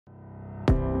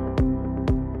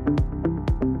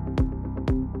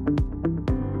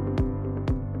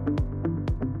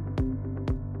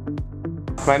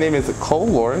My name is Cole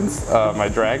Lawrence. My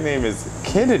drag name is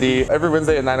Kennedy. Every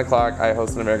Wednesday at 9 o'clock I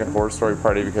host an American Horror Story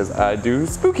party because I do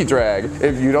spooky drag.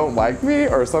 If you don't like me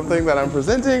or something that I'm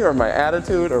presenting or my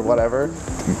attitude or whatever,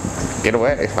 get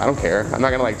away. I don't care. I'm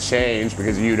not gonna like change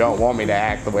because you don't want me to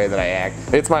act the way that I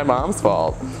act. It's my mom's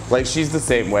fault. Like, she's the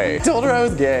same way. I told her I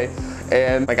was gay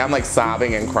and like I'm like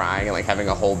sobbing and crying and like having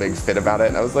a whole big fit about it,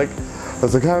 and I was like,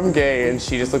 I'm gay, and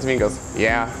she just looked at me and goes,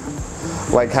 yeah.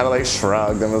 Like kind of like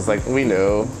shrugged and was like, we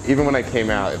knew. Even when I came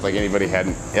out, if like anybody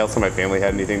else in my family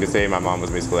had anything to say, my mom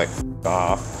was basically like, F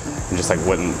off, and just like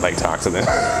wouldn't like talk to them.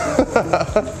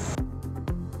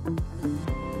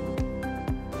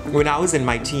 When I was in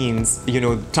my teens, you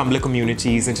know, Tumblr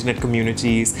communities, internet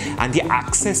communities, and the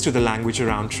access to the language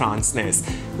around transness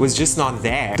was just not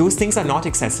there. Those things are not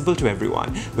accessible to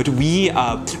everyone, but we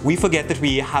forget that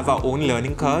we have our own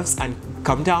learning curves and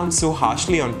come down so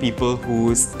harshly on people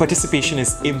whose participation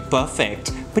is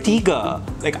imperfect but eager.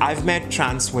 Like, I've met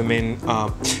trans women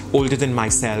older than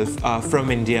myself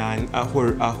from India and who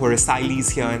are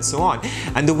asylees here and so on.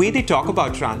 And the way they talk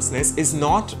about transness is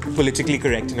not politically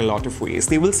correct in a lot of ways.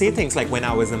 They will say things like, when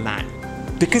I was a man,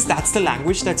 because that's the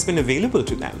language that's been available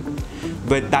to them.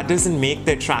 But that doesn't make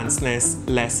their transness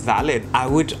less valid. I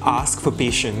would ask for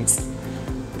patience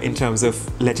in terms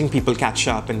of letting people catch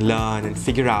up and learn and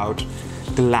figure out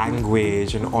the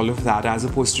language and all of that, as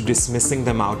opposed to dismissing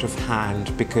them out of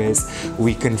hand because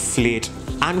we conflate,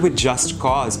 and with just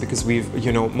cause, because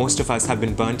most of us have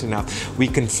been burnt enough, we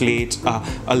conflate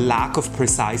a lack of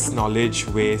precise knowledge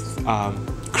with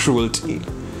cruelty.